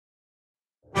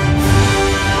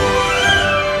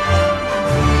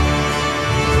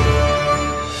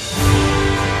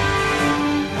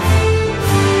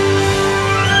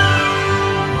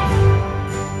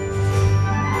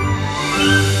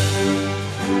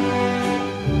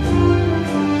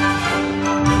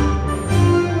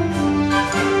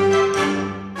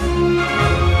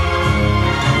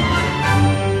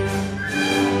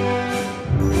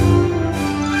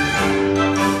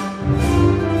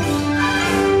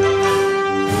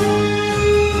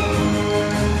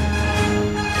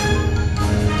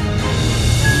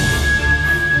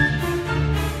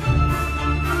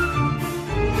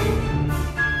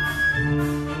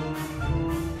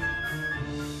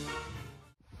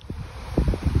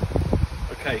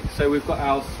Okay, so we've got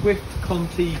our Swift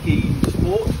Kontiki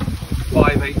Sport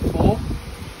 584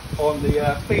 on the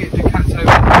Fiat Ducato.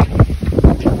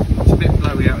 It's a bit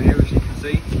blowy out here, as you can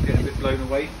see. It's getting a bit blown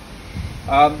away.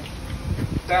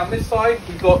 Down this side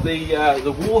we've got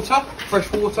the water,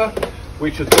 fresh water,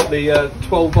 which has got the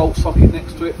 12-volt socket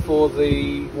next to it for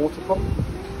the water pump.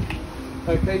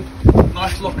 Okay,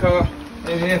 nice locker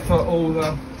in here for all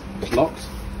the locks.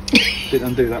 Didn't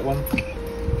undo that one.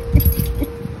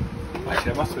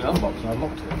 Actually, it must have been unlocked and I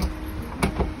locked it.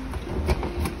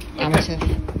 Amateur.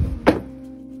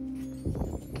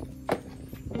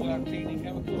 All our cleaning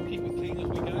chemicals, keep it clean as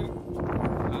we go.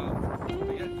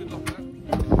 But yeah, good locker.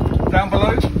 Down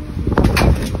below,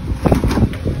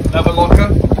 another locker.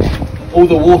 All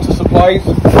the water supplies.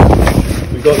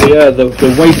 We've got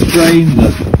the waste drain,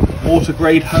 the water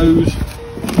grade hose,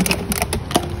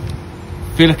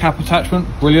 filler cap attachment,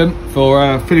 brilliant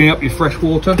for filling up your fresh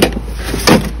water.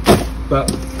 But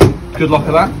good luck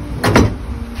at that.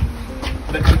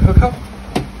 Electric hookup,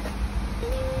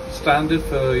 standard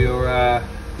for your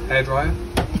hairdryer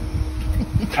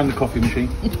and the coffee machine.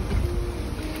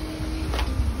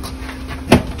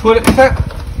 Toilet set,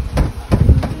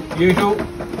 usual,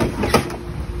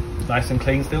 nice and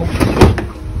clean still.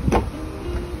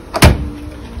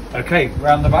 Okay,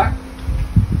 round the back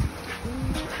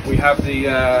we have the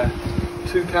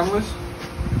two cameras,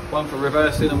 one for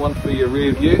reversing and one for your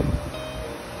rear view,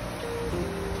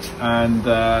 and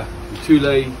the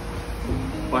two-lay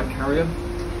bike carrier,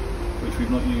 which we've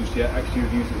not used yet. Actually,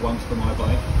 we've used it once for my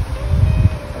bike.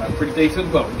 Pretty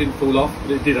decent. Well, it didn't fall off,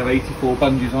 but it did have 84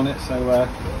 bungees on it, so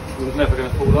it was never going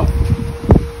to fall off.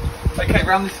 Okay,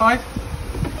 round this side,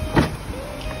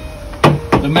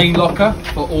 the main locker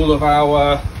for all of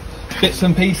our bits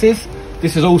and pieces.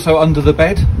 This is also under the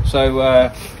bed,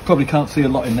 so probably can't see a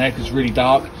lot in there because it's really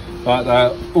dark, but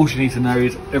all you need to know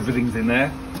is everything's in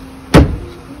there.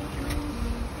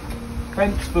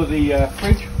 Vents for the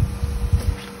fridge,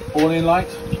 awning light,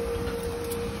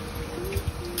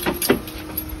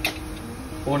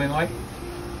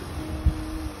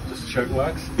 just to show it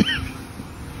works.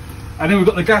 And then we've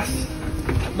got the gas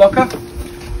locker,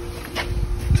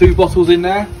 2 bottles in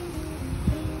there,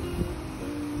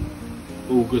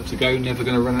 all good to go, never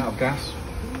going to run out of gas.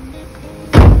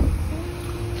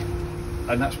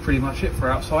 And that's pretty much it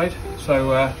for outside,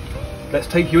 so let's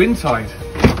take you inside.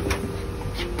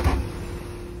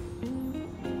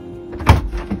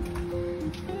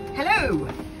 Hello!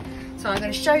 So I'm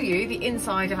going to show you the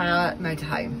inside of our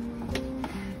motorhome.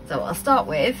 So I'll start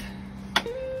with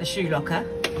the shoe locker.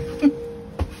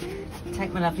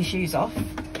 Take my lovely shoes off.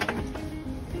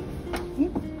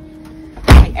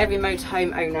 I think every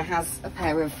motorhome owner has a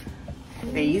pair of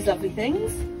these lovely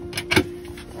things.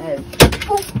 So,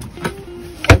 oh,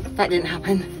 that didn't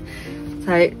happen.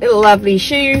 So little lovely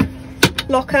shoe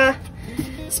locker,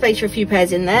 space for a few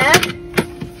pairs in there.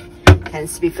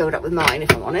 Tends to be filled up with mine,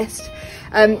 if I'm honest.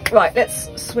 Right, let's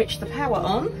switch the power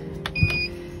on.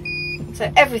 So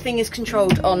everything is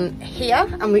controlled on here,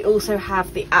 and we also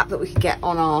have the app that we can get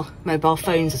on our mobile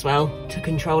phones as well to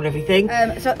control everything.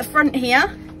 So at the front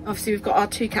here, obviously we've got our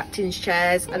 2 captain's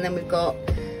chairs, and then we've got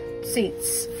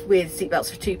seats with seat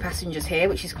belts for 2 passengers here,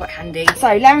 which is quite handy.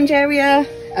 So lounge area,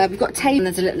 we've got a table, and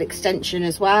there's a little extension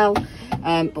as well,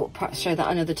 but we'll perhaps show that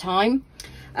another time.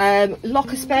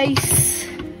 Locker space.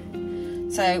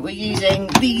 So we're using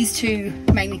these 2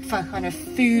 mainly for kind of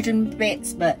food and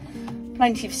bits, but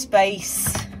plenty of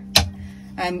space.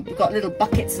 We've got little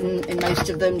buckets in most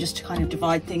of them just to kind of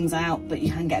divide things out, but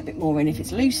you can get a bit more in if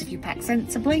it's loose, if you pack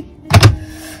sensibly.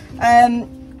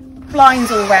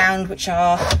 Blinds all round, which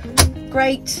are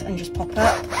great and just pop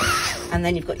up. And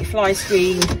then you've got your fly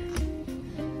screen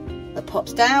that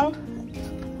pops down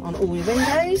on all your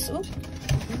windows. Ooh,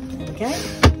 there we go.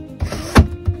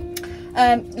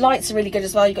 Lights are really good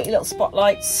as well. You've got your little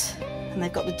spotlights, and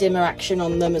they've got the dimmer action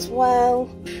on them as well.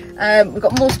 We've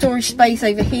got more storage space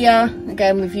over here.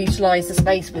 Again, we've utilised the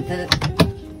space with the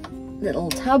little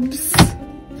tubs.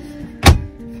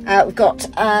 We've got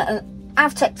an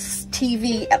Avtex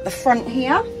TV at the front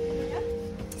here.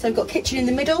 So we've got kitchen in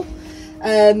the middle.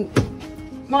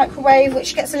 Microwave,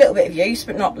 which gets a little bit of use,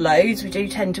 but not loads. We do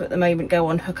tend to at the moment go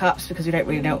on hookups because we don't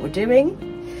really know what we're doing.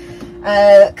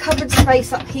 Cupboard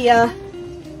space up here,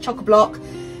 chock-a-block.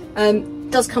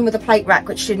 Does come with a plate rack,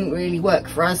 which didn't really work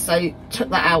for us, so took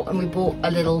that out and we bought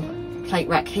a little plate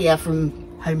rack here from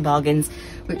Home Bargains,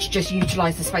 which just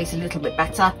utilised the space a little bit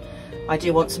better. I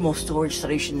do want some more storage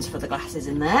solutions for the glasses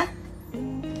in there.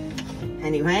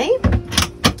 Anyway,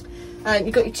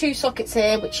 you've got your 2 sockets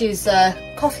here, which is a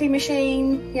coffee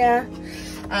machine, yeah,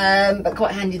 but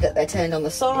quite handy that they're turned on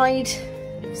the side.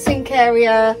 sink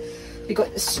area, we've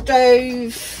got the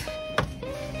stove,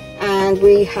 and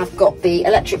we have got the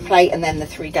electric plate and then the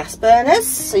 3 gas burners.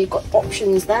 So you've got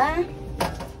options there.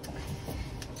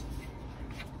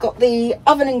 Got the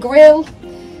oven and grill,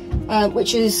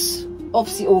 which is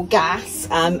obviously all gas,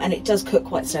 and it does cook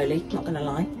quite slowly, not gonna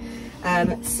lie.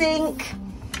 Sink,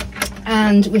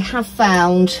 and we have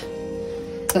found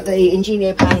that the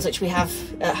Ingenio pans which we have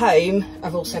at home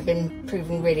have also been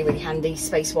proven really, really handy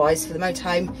space-wise for the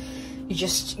motorhome. You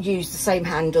just use the same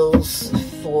handles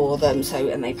for them,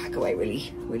 and they pack away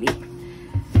really, really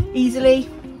easily.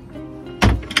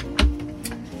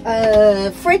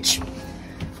 Fridge,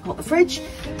 forgot the fridge.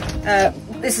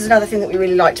 This is another thing that we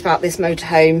really liked about this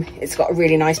motorhome. It's got a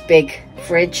really nice big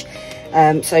fridge,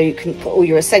 so you can put all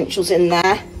your essentials in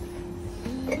there.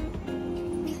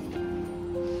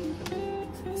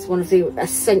 It's one of the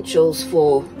essentials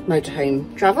for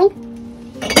motorhome travel.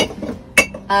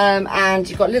 And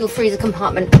you've got a little freezer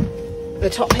compartment at the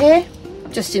top here,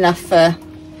 just enough for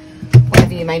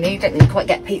whatever you may need. Don't need to quite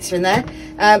get pizza in there.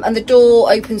 And the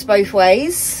door opens both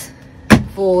ways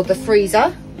for the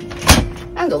freezer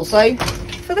and also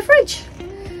for the fridge.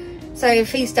 So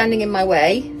if he's standing in my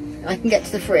way, I can get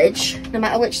to the fridge no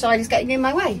matter which side is getting in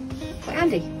my way. Quite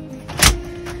handy.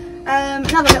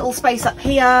 Another little space up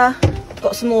here.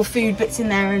 Got some more food bits in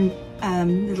there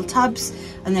and little tubs,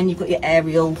 and then you've got your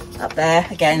aerial up there.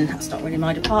 Again, that's not really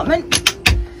my department.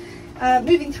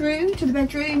 Moving through to the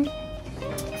bedroom.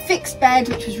 Fixed bed,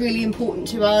 which was really important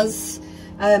to us.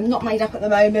 Not made up at the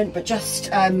moment, but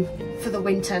just for the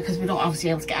winter, because we're not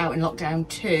obviously able to get out in lockdown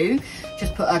too.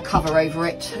 Just put a cover over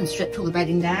it and stripped all the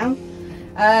bedding down.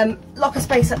 Locker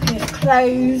space up here for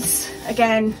clothes.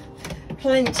 Again,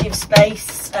 plenty of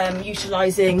space,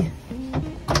 utilising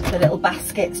the little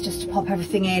baskets just to pop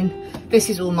everything in. This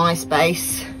is all my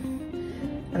space,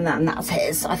 and that's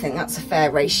his. I think that's a fair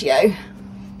ratio.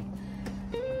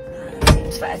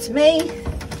 Seems fair to me.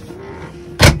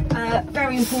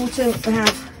 Very important to have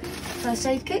first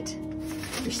aid kit,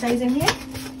 which stays in here.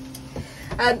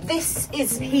 This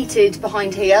is heated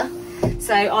behind here,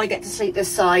 so I get to sleep this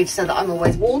side so that I'm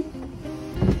always warm.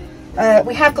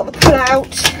 We have got the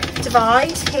pull-out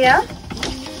divide here,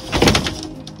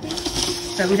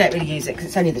 so we don't really use it because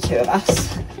it's only the 2 of us.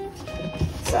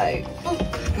 So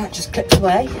that just clips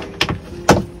away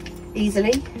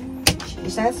easily, she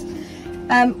says.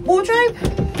 Wardrobe.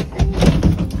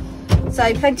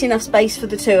 So plenty enough space for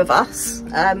the 2 of us.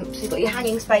 So you've got your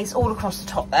hanging space all across the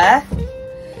top there.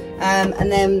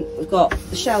 And then we've got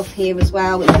the shelf here as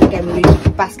well, which again we use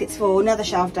baskets for. Another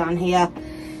shelf down here.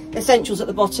 Essentials at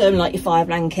the bottom, like your fire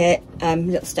blanket,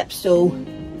 little step stool,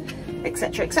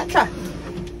 etc, etc.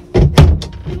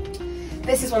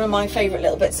 This is one of my favourite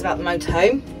little bits about the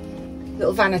motorhome.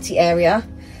 Little vanity area.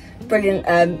 Brilliant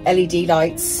LED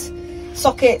lights.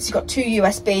 Sockets, you've got 2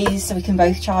 USBs so we can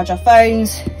both charge our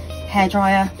phones.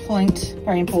 Hairdryer, point,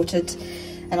 very important.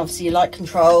 And obviously your light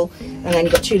control. And then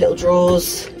you've got 2 little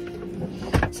drawers.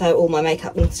 So all my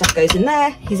makeup and stuff goes in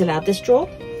there. He's allowed this drawer.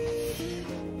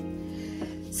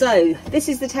 So this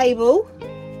is the table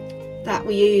that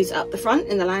we use up the front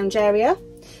in the lounge area.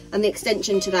 And the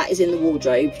extension to that is in the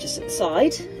wardrobe, just at the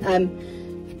side.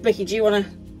 Vicky, do you want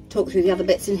to talk through the other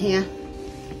bits in here?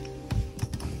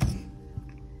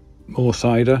 More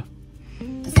cider.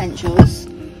 Essentials.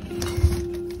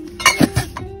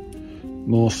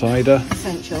 More cider.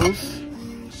 Essentials.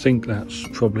 I think that's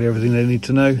probably everything they need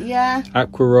to know. Yeah.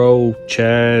 Aqua roll,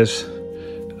 chairs,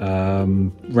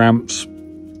 ramps,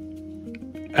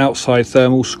 outside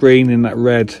thermal screen in that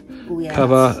red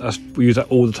cover. We use that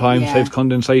all the time. Saves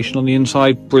condensation on the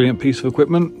inside. Brilliant piece of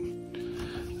equipment.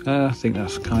 I think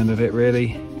that's kind of it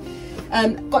really.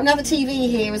 Got another TV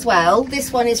here as well.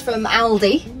 This one is from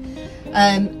Aldi,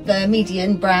 the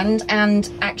Median brand, and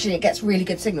actually it gets really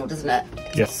good signal, doesn't it?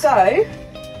 Yeah. So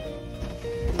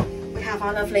we have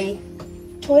our lovely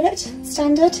toilet,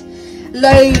 standard.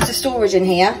 Loads of storage in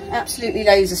here, absolutely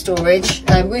loads of storage.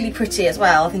 Really pretty as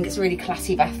well. I think it's a really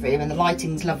classy bathroom and the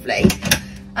lighting's lovely.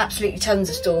 Absolutely tons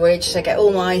of storage, so I get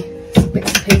all my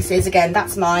bits and pieces. Again,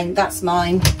 that's mine, that's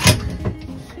mine.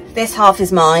 This half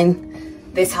is mine,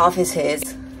 this half is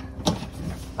his.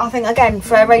 I think, again,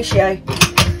 fair ratio.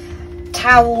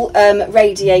 Towel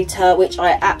radiator, which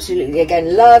I absolutely,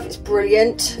 again, love. It's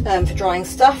brilliant for drying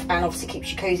stuff and obviously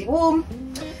keeps you cosy warm.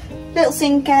 Little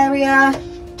sink area,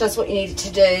 does what you need it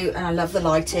to do, and I love the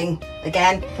lighting.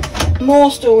 Again, more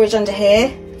storage under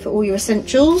here for all your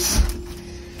essentials.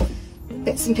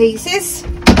 Bits and pieces,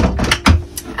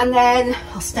 and then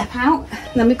I'll step out,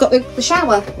 and then we've got the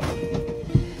shower.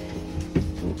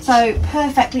 So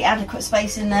perfectly adequate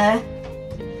space in there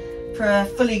for a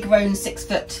fully grown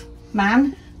 6-foot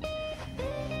man.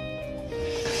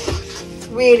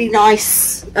 Really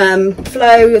nice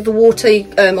flow of the water.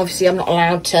 Obviously I'm not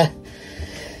allowed to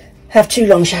have too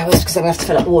long showers because I'm going to have to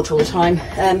fill up the water all the time.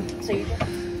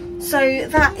 So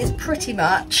that is pretty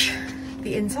much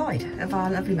the inside of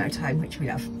our lovely motorhome, which we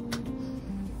love.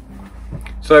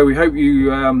 So we hope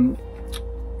you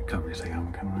can't really say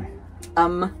can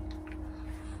I?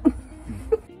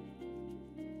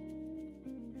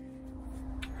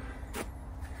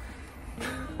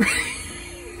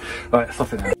 Right,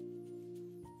 stop it now.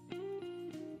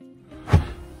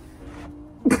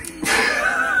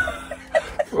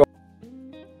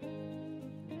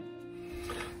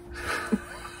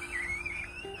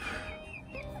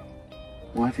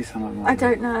 Why does he sound like Martin? I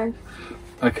don't know.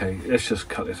 Okay, let's just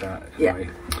cut this out. Yeah. Anyway.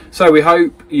 So we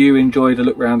hope you enjoyed a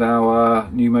look around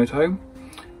our new motorhome.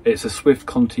 It's a Swift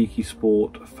Kontiki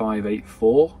Sport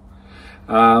 584.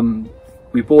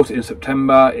 We bought it in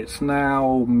September. It's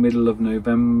now middle of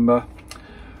November.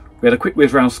 We had a quick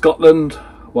whiz around Scotland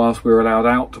whilst we were allowed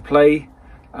out to play.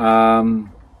 Hadn't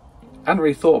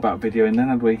really thought about videoing then,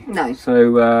 had we? No.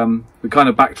 So we're kind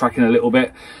of backtracking a little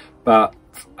bit, but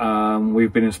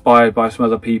we've been inspired by some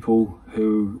other people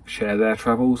who share their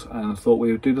travels and thought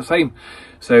we would do the same.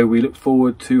 So we look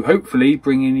forward to hopefully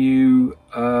bringing you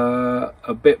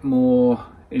a bit more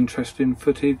interesting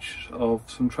footage of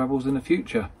some travels in the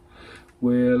future.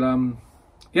 We'll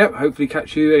yeah, hopefully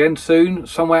catch you again soon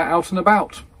somewhere out and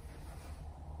about.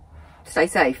 Stay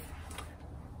safe.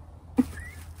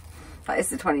 That is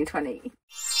the 2020.